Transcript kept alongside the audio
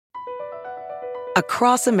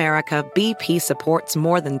Across America, BP supports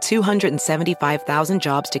more than 275,000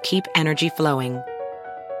 jobs to keep energy flowing.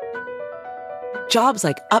 Jobs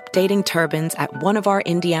like updating turbines at one of our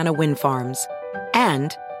Indiana wind farms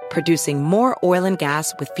and producing more oil and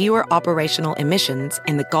gas with fewer operational emissions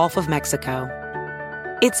in the Gulf of Mexico.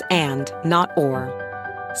 It's and, not or.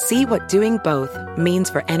 See what doing both means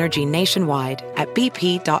for energy nationwide at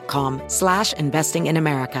bp.com/investing in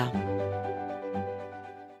America.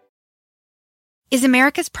 Is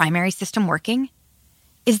America's primary system working?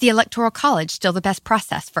 Is the Electoral College still the best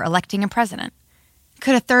process for electing a president?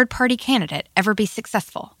 Could a third-party candidate ever be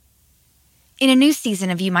successful? In a new season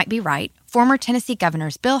of You Might Be Right, former Tennessee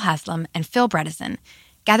governors Bill Haslam and Phil Bredesen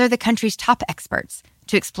gather the country's top experts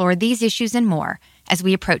to explore these issues and more as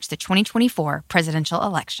we approach the 2024 presidential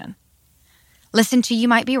election. Listen to You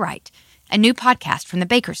Might Be Right, a new podcast from the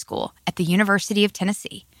Baker School at the University of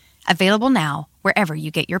Tennessee, available now wherever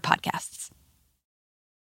you get your podcasts.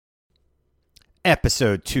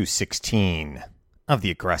 Episode 216 of the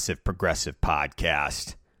Aggressive Progressive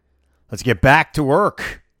Podcast. Let's get back to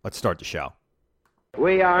work. Let's start the show.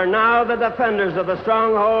 We are now the defenders of the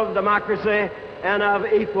stronghold of democracy and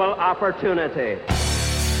of equal opportunity.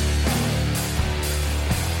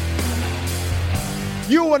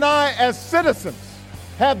 You and I, as citizens,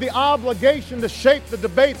 have the obligation to shape the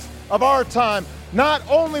debates of our time, not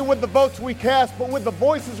only with the votes we cast, but with the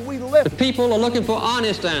voices we lift. The people are looking for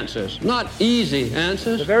honest answers, not easy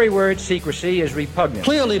answers. The very word secrecy is repugnant.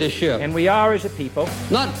 Clear leadership. And we are, as a people,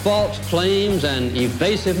 not false claims and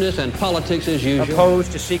evasiveness and politics as usual.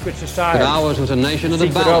 Opposed to secret society. But ours was a nation of the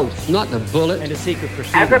ballot, not the bullet. And a secret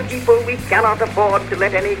procedure. As a people, we cannot afford to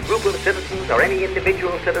let any group of citizens or any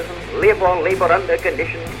individual citizen live or labor under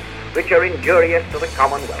conditions which are injurious to the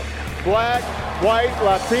common welfare. Black, white,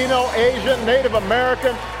 Latino, Asian, Native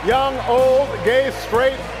American, young, old, gay,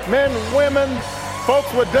 straight, men, women,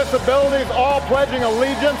 folks with disabilities, all pledging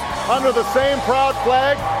allegiance under the same proud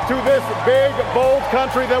flag to this big, bold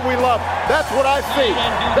country that we love. That's what I see.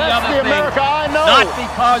 That's the America I know. Not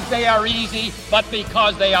because they are easy, but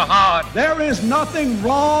because they are hard. There is nothing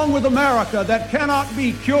wrong with America that cannot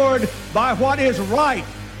be cured by what is right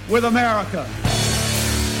with America.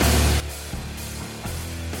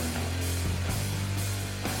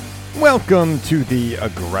 Welcome to the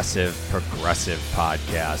Aggressive Progressive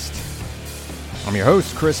Podcast. I'm your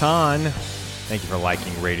host, Chris Hahn. Thank you for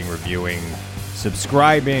liking, rating, reviewing,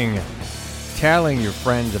 subscribing, telling your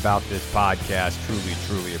friends about this podcast.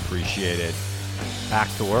 Truly appreciate it. Back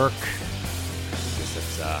to work. I guess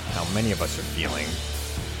that's how many of us are feeling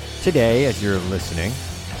today as you're listening.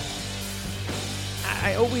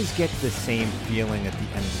 I always get the same feeling at the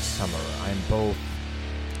end of summer. I'm both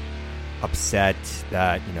upset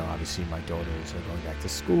that, obviously my daughters are going back to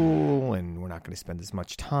school and we're not going to spend as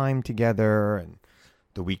much time together. And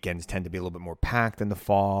the weekends tend to be a little bit more packed in the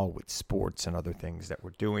fall with sports and other things that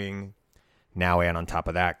we're doing. Now, and on top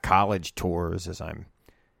of that, college tours as I'm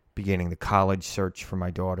beginning the college search for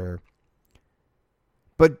my daughter.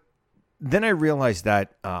 But then I realized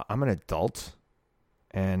that I'm an adult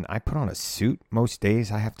and I put on a suit most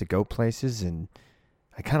days. I have to go places and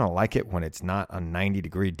I kind of like it when it's not a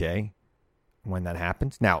 90-degree day. When that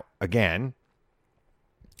happens. Now, again,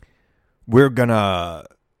 we're going to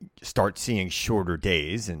start seeing shorter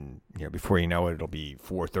days. And, before you know it, it'll be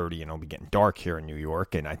 4:30 and it'll be getting dark here in New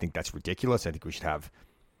York. And I think that's ridiculous. I think we should have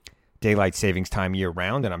daylight savings time year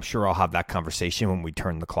round. And I'm sure I'll have that conversation when we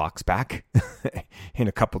turn the clocks back in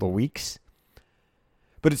a couple of weeks.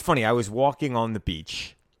 But it's funny. I was walking on the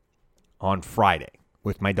beach on Friday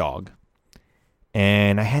with my dog.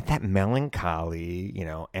 And I had that melancholy,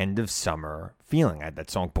 end of summer feeling. I had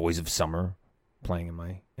that song "Boys of Summer" playing in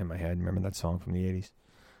my head. Remember that song from the 80s?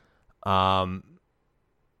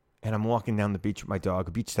 And I'm walking down the beach with my dog,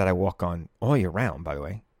 a beach that I walk on all year round, by the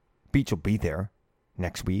way. Beach will be there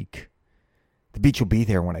next week. The beach will be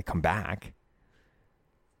there when I come back.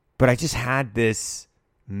 But I just had this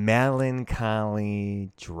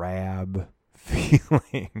melancholy, drab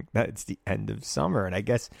feeling that it's the end of summer. And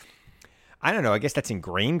I don't know. I guess that's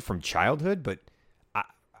ingrained from childhood, but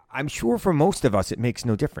I'm sure for most of us, it makes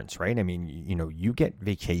no difference, right? I mean, you get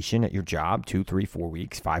vacation at your job 2, 3, 4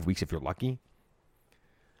 weeks, 5 weeks if you're lucky.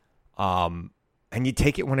 And you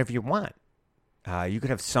take it whenever you want. You could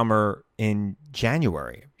have summer in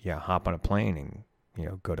January. Yeah, hop on a plane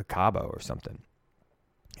and, go to Cabo or something.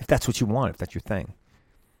 If that's what you want, if that's your thing.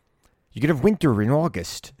 You could have winter in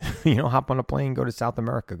August. Hop on a plane, go to South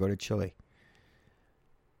America, go to Chile.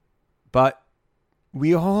 But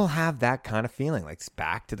we all have that kind of feeling, like it's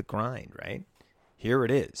back to the grind, right? Here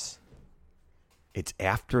it is. It's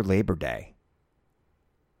after Labor Day.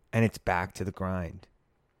 and it's back to the grind.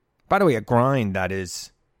 By the way, a grind that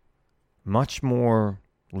is much more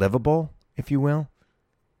livable, if you will,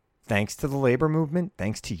 thanks to the labor movement,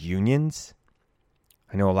 thanks to unions.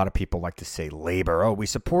 I know a lot of people like to say labor. Oh, we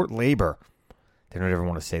support labor. They don't ever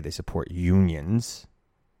want to say they support unions.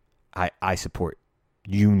 I support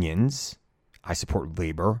unions. I support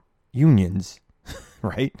labor unions,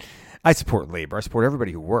 right? I support labor. I support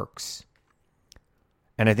everybody who works.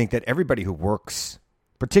 And I think that everybody who works,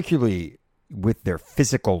 particularly with their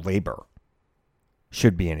physical labor,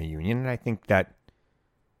 should be in a union. And I think that,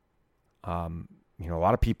 a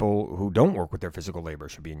lot of people who don't work with their physical labor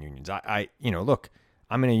should be in unions. Look,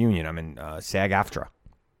 I'm in a union. I'm in SAG-AFTRA,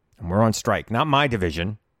 and we're on strike. Not my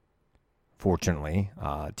division, fortunately.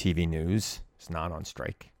 TV News is not on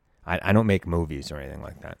strike. I don't make movies or anything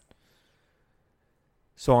like that.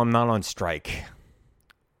 So I'm not on strike.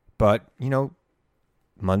 But,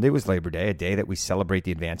 Monday was Labor Day, a day that we celebrate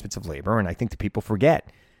the advancements of labor, and I think that people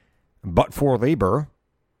forget. But for labor,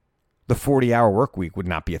 the 40-hour work week would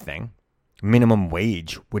not be a thing. Minimum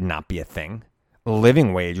wage would not be a thing.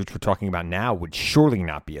 Living wage, which we're talking about now, would surely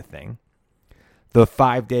not be a thing. The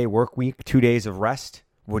 5-day work week, 2 days of rest,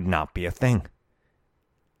 would not be a thing.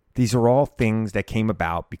 These are all things that came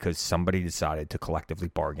about because somebody decided to collectively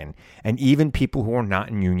bargain. And even people who are not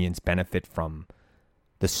in unions benefit from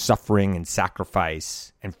the suffering and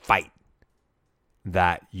sacrifice and fight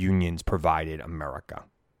that unions provided America.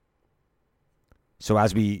 So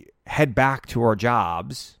as we head back to our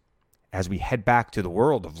jobs, as we head back to the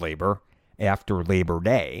world of labor after Labor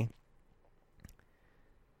Day,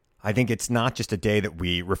 I think it's not just a day that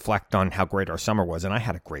we reflect on how great our summer was. And I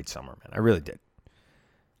had a great summer, man. I really did.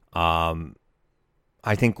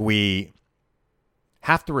 I think we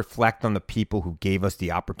have to reflect on the people who gave us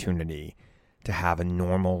the opportunity to have a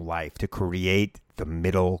normal life, to create the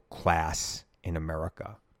middle class in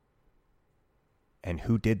America. And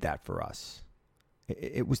who did that for us?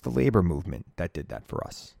 It was the labor movement that did that for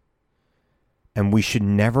us. And we should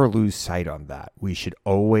never lose sight of that. We should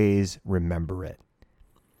always remember it.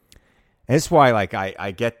 And that's why,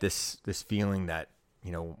 I get this feeling that,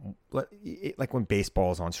 like when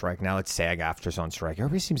baseball's on strike, now it's SAG-AFTRA's on strike.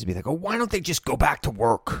 Everybody seems to be like, oh, why don't they just go back to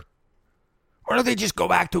work? Why don't they just go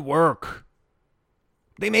back to work?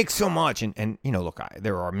 They make so much. And look,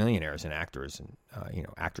 there are millionaires and actors and,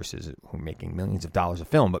 actresses who are making millions of dollars a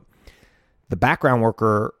film. But the background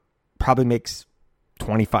worker probably makes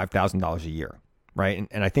 $25,000 a year, right?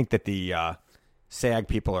 And I think that the SAG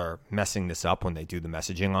people are messing this up when they do the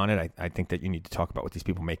messaging on it. I think that you need to talk about what these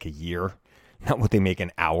people make a year, not what they make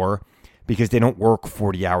an hour, because they don't work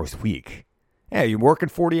 40 hours a week. Yeah, you're working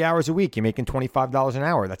 40 hours a week. You're making $25 an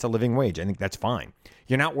hour. That's a living wage. I think that's fine.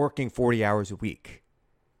 You're not working 40 hours a week.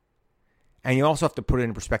 And you also have to put it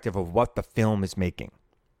in perspective of what the film is making.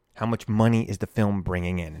 How much money is the film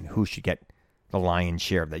bringing in, and who should get the lion's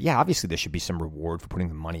share of that? Yeah, obviously there should be some reward for putting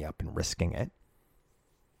the money up and risking it.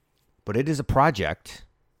 But it is a project,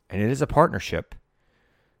 and it is a partnership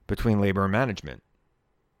between labor and management.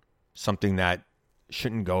 Something that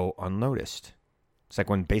shouldn't go unnoticed. It's like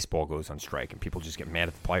when baseball goes on strike and people just get mad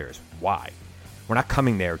at the players. Why? We're not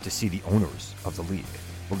coming there to see the owners of the league.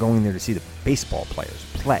 We're going there to see the baseball players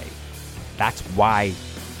play. That's why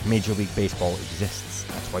Major League Baseball exists.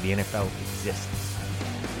 That's why the NFL exists.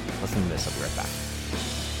 Listen to this. I'll be right back.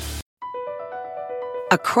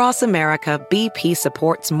 Across America, BP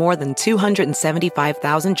supports more than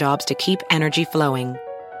 275,000 jobs to keep energy flowing.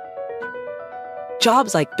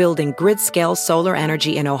 Jobs like building grid-scale solar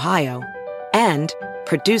energy in Ohio and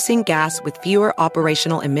producing gas with fewer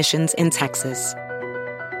operational emissions in Texas.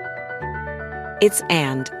 It's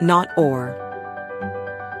and, not or.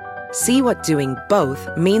 See what doing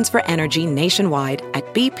both means for energy nationwide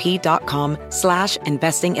at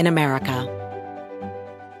bp.com/investing in America.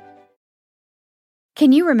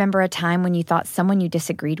 Can you remember a time when you thought someone you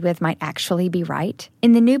disagreed with might actually be right?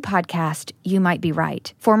 In the new podcast, You Might Be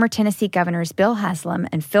Right, former Tennessee Governors Bill Haslam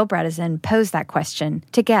and Phil Bredesen pose that question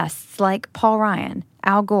to guests like Paul Ryan,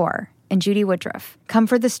 Al Gore, and Judy Woodruff. Come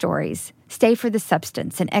for the stories, stay for the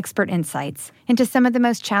substance and expert insights into some of the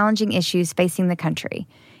most challenging issues facing the country,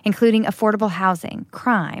 including affordable housing,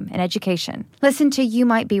 crime, and education. Listen to You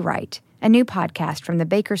Might Be Right, a new podcast from the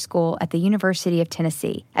Baker School at the University of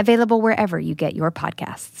Tennessee, available wherever you get your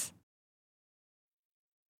podcasts.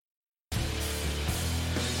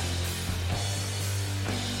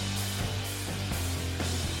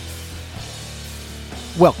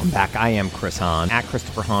 Welcome back. I am Chris Hahn, at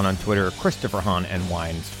Christopher Hahn on Twitter, Christopher Hahn NY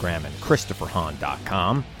on Instagram, and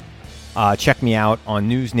ChristopherHahn.com. Check me out on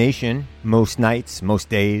News Nation most nights, most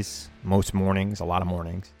days, most mornings, a lot of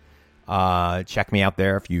mornings. Check me out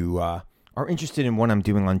there if you are interested in what I'm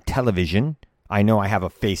doing on television. I know I have a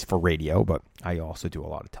face for radio, but I also do a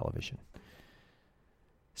lot of television.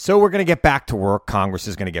 So we're going to get back to work. Congress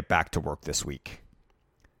is going to get back to work this week.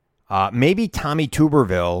 Maybe Tommy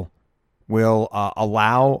Tuberville will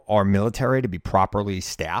allow our military to be properly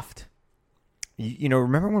staffed. You know,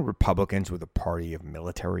 remember when Republicans were the party of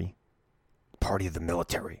military? Party of the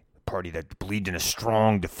military. The party that believed in a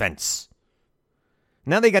strong defense.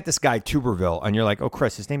 Now they got this guy Tuberville, and you're like, oh,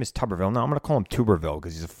 Chris, his name is Tuberville. No, I'm going to call him Tuberville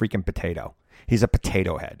because he's a freaking potato. He's a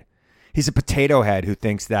potato head. He's a potato head who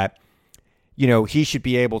thinks that, you know, he should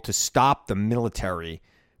be able to stop the military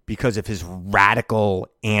because of his radical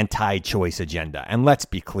anti-choice agenda. And let's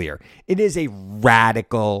be clear, it is a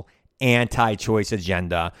radical anti-choice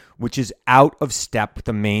agenda, which is out of step with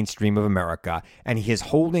the mainstream of America. And he is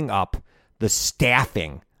holding up the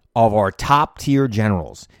staffing of our top-tier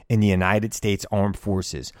generals in the United States Armed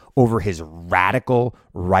Forces over his radical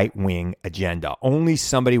right-wing agenda. Only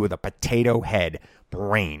somebody with a potato head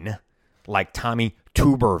brain like Tommy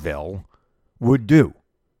Tuberville would do.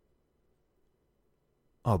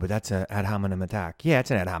 Oh, but that's an ad hominem attack. Yeah,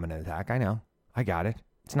 it's an ad hominem attack. I know. I got it.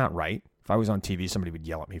 It's not right. If I was on TV, somebody would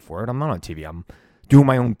yell at me for it. I'm not on TV. I'm doing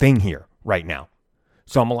my own thing here right now.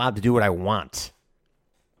 So I'm allowed to do what I want.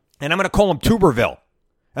 And I'm going to call him Tuberville.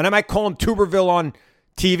 And I might call him Tuberville on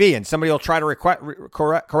TV, and somebody will try to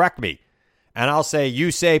correct me. And I'll say,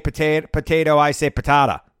 you say potato, I say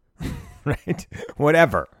patata. Right?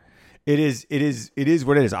 Whatever. It is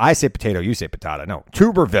what it is. I say potato, you say patata. No,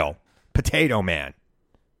 Tuberville, potato man.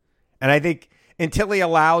 And I think until he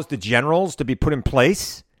allows the generals to be put in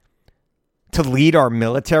place to lead our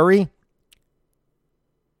military,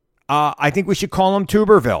 I think we should call him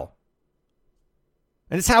Tuberville.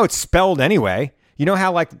 And it's how it's spelled anyway. You know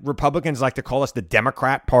how like Republicans like to call us the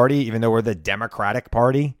Democrat Party, even though we're the Democratic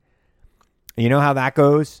Party? You know how that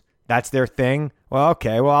goes? That's their thing. Well,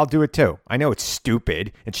 okay, well, I'll do it too. I know it's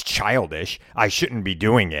stupid. It's childish. I shouldn't be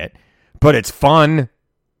doing it, but it's fun.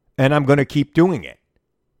 And I'm going to keep doing it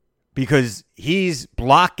because he's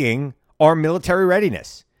blocking our military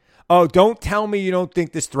readiness. Oh, don't tell me you don't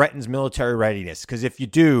think this threatens military readiness, because if you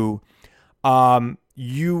do,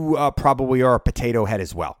 you probably are a potato head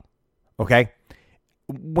as well. Okay?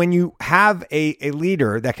 When you have a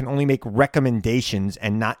leader that can only make recommendations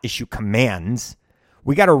and not issue commands,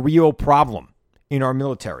 we got a real problem in our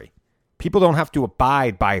military. People don't have to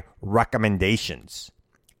abide by recommendations,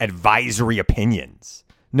 advisory opinions.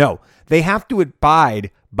 No, they have to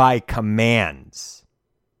abide by commands.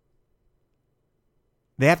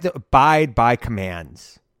 They have to abide by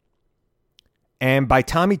commands. And by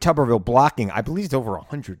Tommy Tuberville blocking, I believe it's over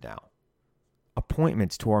 100 now,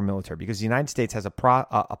 appointments to our military, because the United States has a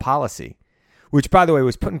policy, which, by the way,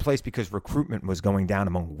 was put in place because recruitment was going down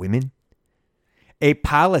among women. A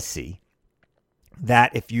policy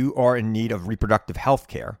that if you are in need of reproductive health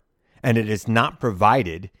care and it is not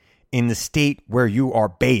provided in the state where you are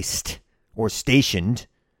based or stationed,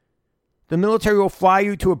 the military will fly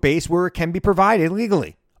you to a base where it can be provided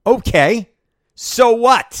legally. Okay, so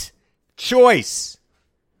what? Choice.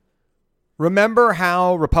 Remember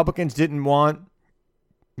how Republicans didn't want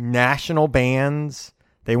national bans?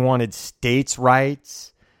 They wanted states'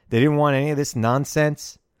 rights. They didn't want any of this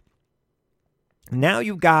nonsense. Now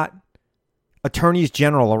you've got attorneys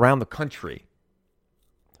general around the country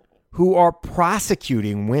who are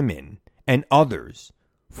prosecuting women and others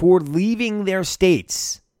for leaving their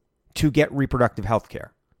states to get reproductive health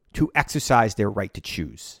care, to exercise their right to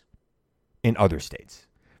choose in other states,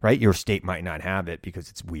 right? Your state might not have it because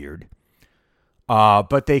it's weird,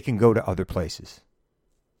 but they can go to other places.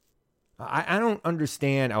 I don't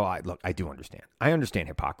understand. Look, I do understand. I understand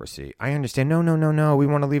hypocrisy. I understand. No. We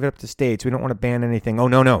want to leave it up to states. We don't want to ban anything. Oh,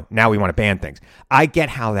 no. Now we want to ban things. I get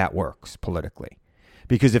how that works politically.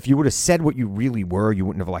 Because if you would have said what you really were, you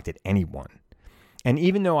wouldn't have elected anyone. And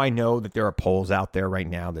even though I know that there are polls out there right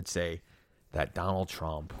now that say that Donald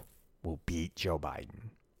Trump will beat Joe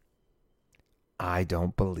Biden, I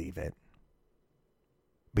don't believe it.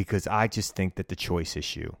 Because I just think that the choice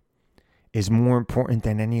issue is more important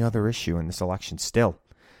than any other issue in this election still.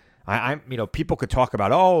 People could talk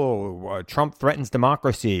about, Trump threatens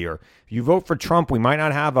democracy, or if you vote for Trump, we might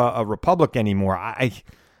not have a republic anymore.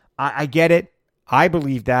 I get it. I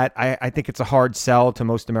believe that. I think it's a hard sell to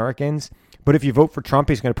most Americans. But if you vote for Trump,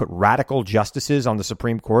 he's going to put radical justices on the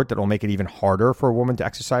Supreme Court that will make it even harder for a woman to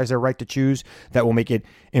exercise their right to choose, that will make it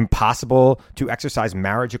impossible to exercise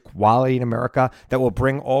marriage equality in America, that will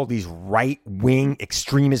bring all these right-wing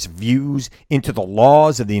extremist views into the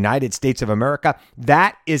laws of the United States of America.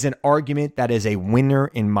 That is an argument that is a winner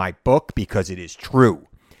in my book because it is true.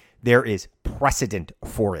 There is precedent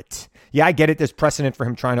for it. Yeah, I get it. There's precedent for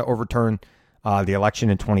him trying to overturn the election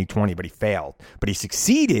in 2020, but he failed. But he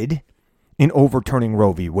succeeded in overturning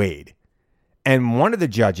Roe v. Wade. And one of the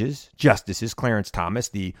justices, Clarence Thomas,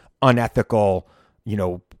 the unethical,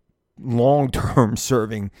 long-term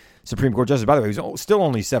serving Supreme Court justice, by the way, he's still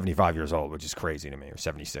only 75 years old, which is crazy to me, or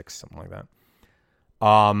 76, something like that.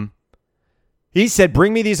 He said,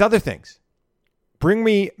 bring me these other things. Bring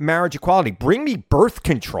me marriage equality. Bring me birth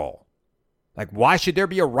control. Like, why should there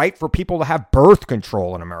be a right for people to have birth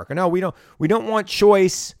control in America? No, we don't want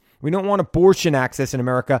choice. We don't want abortion access in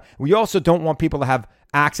America. We also don't want people to have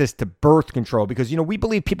access to birth control because, we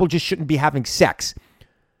believe people just shouldn't be having sex.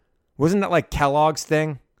 Wasn't that like Kellogg's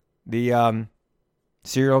thing? The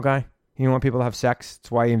cereal guy? He didn't want people to have sex.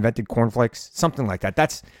 That's why he invented cornflakes. Something like that.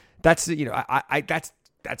 That's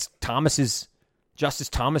Justice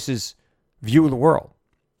Thomas's view of the world.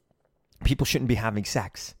 People shouldn't be having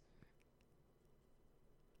sex.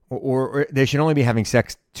 Or they should only be having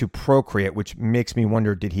sex to procreate, which makes me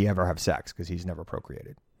wonder, did he ever have sex? Because he's never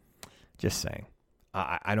procreated. Just saying.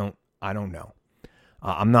 I don't know.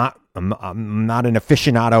 I'm not an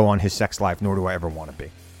aficionado on his sex life, nor do I ever want to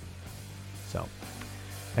be. So,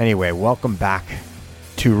 anyway, welcome back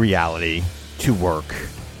to reality, to work.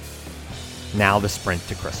 Now the sprint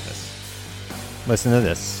to Christmas. Listen to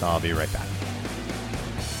this. I'll be right back.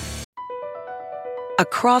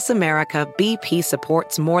 Across America, BP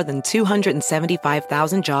supports more than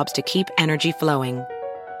 275,000 jobs to keep energy flowing.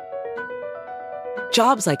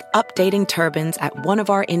 Jobs like updating turbines at one of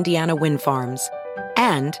our Indiana wind farms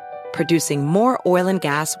and producing more oil and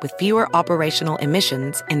gas with fewer operational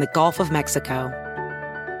emissions in the Gulf of Mexico.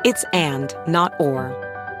 It's and, not or.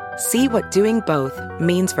 See what doing both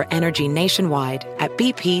means for energy nationwide at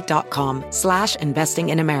bp.com/investing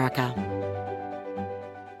in America.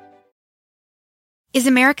 Is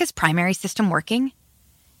America's primary system working?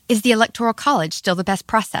 Is the Electoral College still the best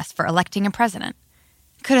process for electing a president?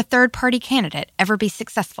 Could a third-party candidate ever be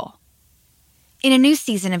successful? In a new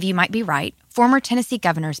season of You Might Be Right, former Tennessee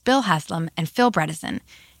governors Bill Haslam and Phil Bredesen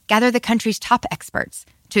gather the country's top experts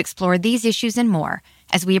to explore these issues and more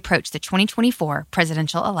as we approach the 2024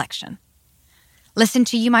 presidential election. Listen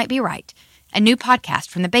to You Might Be Right, a new podcast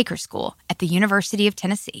from the Baker School at the University of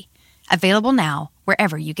Tennessee, available now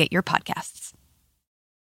wherever you get your podcasts.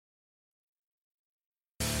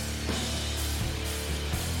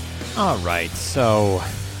 All right, so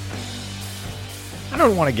I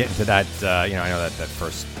don't want to get into that. I know that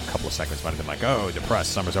first couple of segments might have been like, oh,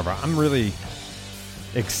 depressed, summer's over. I'm really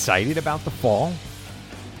excited about the fall.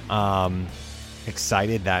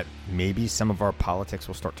 Excited that maybe some of our politics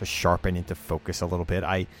will start to sharpen into focus a little bit.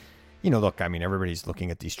 Everybody's looking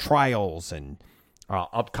at these trials and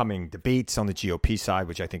upcoming debates on the GOP side,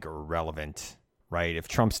 which I think are irrelevant, right? If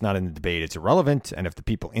Trump's not in the debate, it's irrelevant. And if the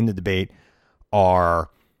people in the debate are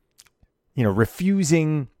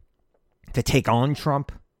refusing to take on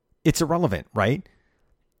Trump, it's irrelevant, right?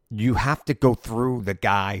 You have to go through the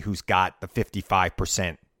guy who's got the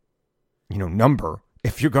 55%, number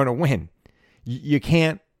if you're going to win. You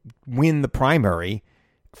can't win the primary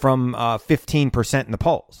from 15% in the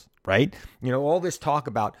polls, right? All this talk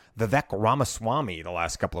about Vivek Ramaswamy the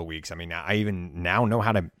last couple of weeks. I mean, I even now know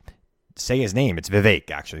how to say his name. It's Vivek,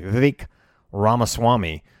 actually. Vivek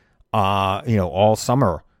Ramaswamy, all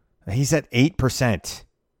summer. He's at 8%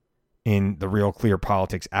 in the Real Clear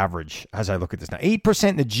Politics average as I look at this now. 8%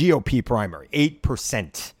 in the GOP primary.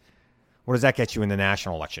 8%. What does that get you in the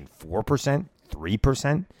national election? 4%?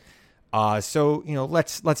 3%? So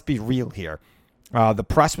let's be real here. The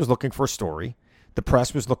press was looking for a story. The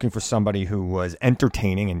press was looking for somebody who was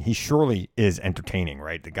entertaining, and he surely is entertaining,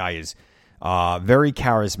 right? The guy is very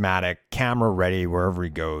charismatic, camera ready wherever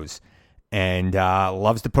he goes, and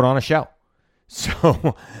loves to put on a show.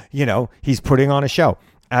 So, he's putting on a show.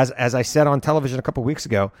 As I said on television a couple of weeks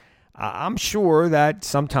ago, I'm sure that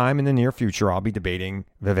sometime in the near future, I'll be debating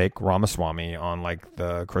Vivek Ramaswamy on like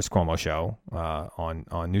the Chris Cuomo show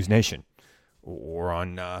on News Nation or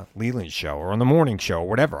on Leland's show or on the morning show or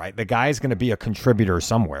whatever. The guy's going to be a contributor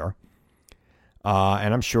somewhere.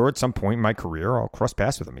 And I'm sure at some point in my career, I'll cross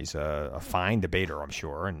paths with him. He's a fine debater, I'm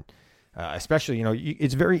sure. And especially,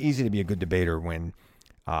 it's very easy to be a good debater when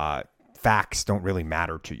facts don't really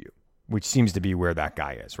matter to you, which seems to be where that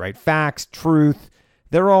guy is, right? Facts, truth,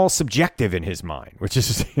 they're all subjective in his mind, which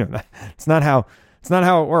is, it's not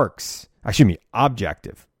how it works. Excuse me,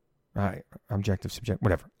 objective, right? Objective, subjective,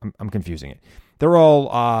 whatever. I'm confusing it. They're all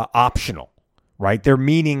optional, right? Their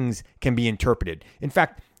meanings can be interpreted. In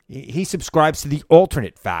fact, he subscribes to the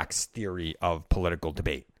alternate facts theory of political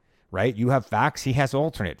debate, right? You have facts. He has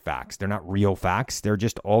alternate facts. They're not real facts. They're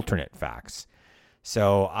just alternate facts.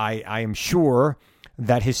 So I am sure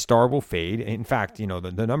that his star will fade. In fact, the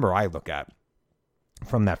number I look at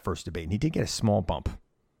from that first debate, and he did get a small bump,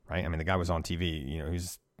 right? I mean, the guy was on TV,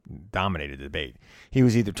 he's dominated the debate. He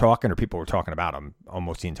was either talking or people were talking about him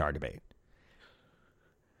almost the entire debate.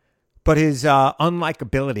 But his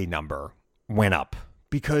unlikability number went up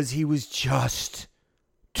because he was just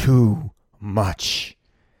too much.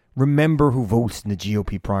 Remember who votes in the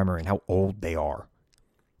GOP primary and how old they are,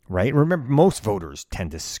 right? Remember, most voters tend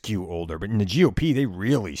to skew older, but in the GOP, they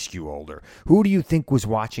really skew older. Who do you think was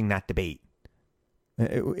watching that debate?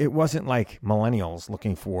 It wasn't like millennials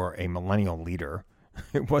looking for a millennial leader.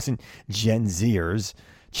 It wasn't Gen Zers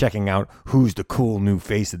checking out who's the cool new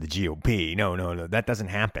face of the GOP. No, that doesn't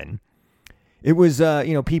happen. It was,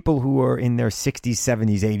 people who are in their 60s,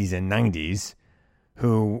 70s, 80s, and 90s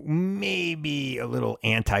who may be a little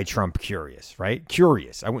anti-Trump curious, right?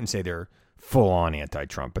 Curious. I wouldn't say they're full-on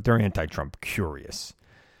anti-Trump, but they're anti-Trump curious.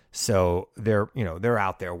 So they're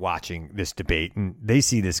out there watching this debate, and they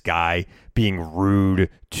see this guy being rude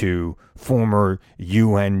to former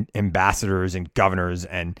UN ambassadors and governors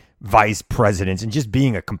and vice presidents and just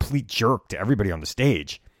being a complete jerk to everybody on the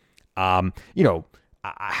stage. I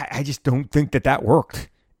just don't think that worked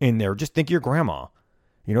in there. Just think of your grandma.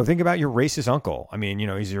 Think about your racist uncle. I mean,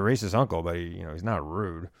 he's your racist uncle, but he's not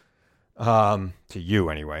rude to you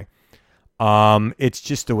anyway. It's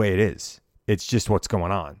just the way it is. It's just what's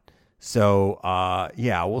going on. So,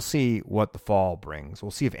 we'll see what the fall brings.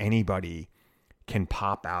 We'll see if anybody can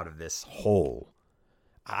pop out of this hole.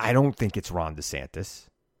 I don't think it's Ron DeSantis.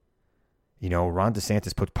 Ron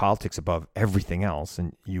DeSantis puts politics above everything else,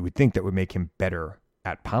 and you would think that would make him better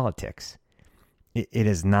at politics. It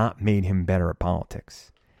has not made him better at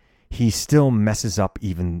politics. He still messes up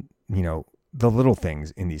even, the little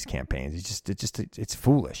things in these campaigns. It's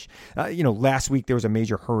foolish. Last week there was a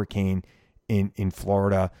major hurricane in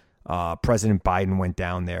Florida. President Biden went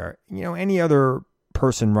down there. Any other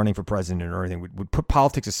person running for president or anything would put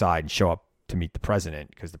politics aside and show up to meet the president,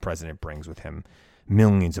 because the president brings with him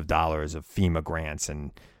millions of dollars of FEMA grants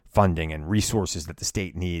and funding and resources that the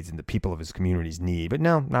state needs and the people of his communities need. But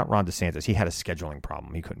no, not Ron DeSantis. He had a scheduling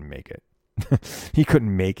problem. He couldn't make it. He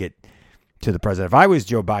couldn't make it to the president. If I was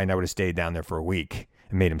Joe Biden, I would have stayed down there for a week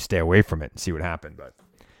and made him stay away from it and see what happened. But,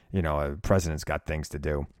 the president's got things to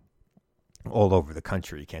do all over the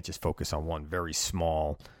country. You can't just focus on one very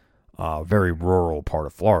small, very rural part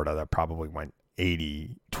of Florida that probably went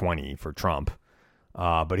 80-20 for Trump.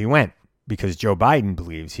 But he went because Joe Biden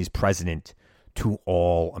believes he's president to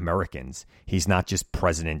all Americans. He's not just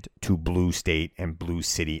president to blue state and blue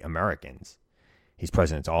city Americans. He's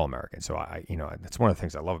president to all Americans. So that's one of the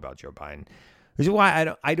things I love about Joe Biden. Which is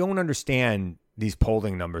why I don't understand these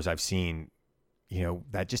polling numbers I've seen.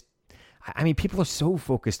 People are so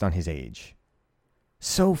focused on his age,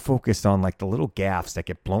 so focused on like the little gaffes that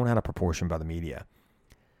get blown out of proportion by the media.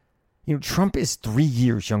 Trump is 3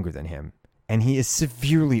 years younger than him, and he is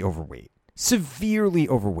severely overweight. Severely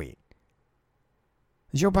overweight.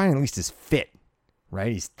 Joe Biden at least is fit,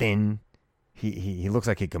 right? He's thin. He looks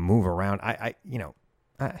like he can move around. I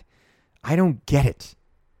don't get it.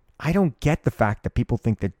 I don't get the fact that people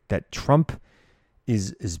think that Trump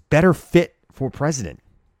is better fit for president.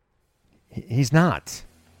 He's not.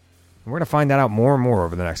 We're going to find that out more and more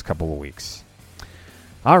over the next couple of weeks.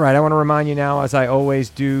 All right, I want to remind you now, as I always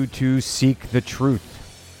do, to seek the truth.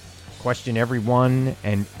 Question everyone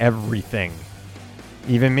and everything,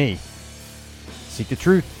 even me. Seek the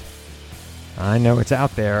truth. I know it's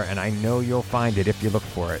out there, and I know you'll find it if you look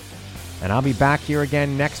for it. And I'll be back here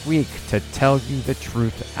again next week to tell you the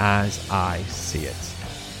truth as I see it.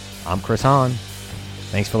 I'm Chris Hahn.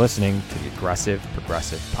 Thanks for listening to the Aggressive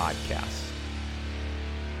Progressive Podcast.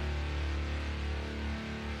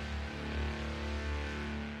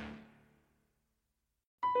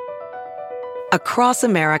 Across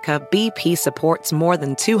America, BP supports more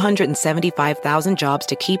than 275,000 jobs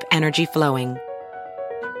to keep energy flowing.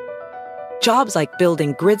 Jobs like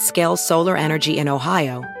building grid-scale solar energy in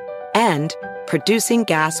Ohio and producing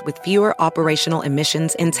gas with fewer operational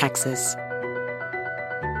emissions in Texas.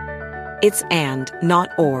 It's and, not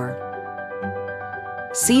or.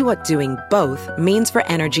 See what doing both means for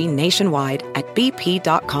energy nationwide at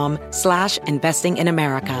bp.com/investing in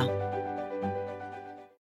America.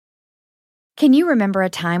 Can you remember a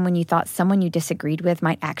time when you thought someone you disagreed with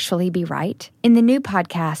might actually be right? In the new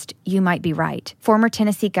podcast, You Might Be Right, former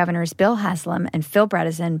Tennessee Governors Bill Haslam and Phil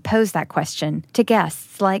Bredesen pose that question to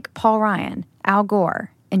guests like Paul Ryan, Al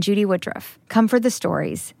Gore, and Judy Woodruff come for the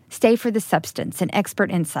stories, stay for the substance and expert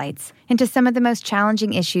insights into some of the most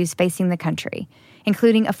challenging issues facing the country,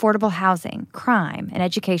 including affordable housing, crime, and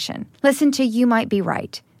education. Listen to You Might Be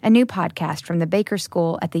Right, a new podcast from the Baker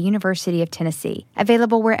School at the University of Tennessee,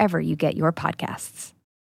 available wherever you get your podcasts.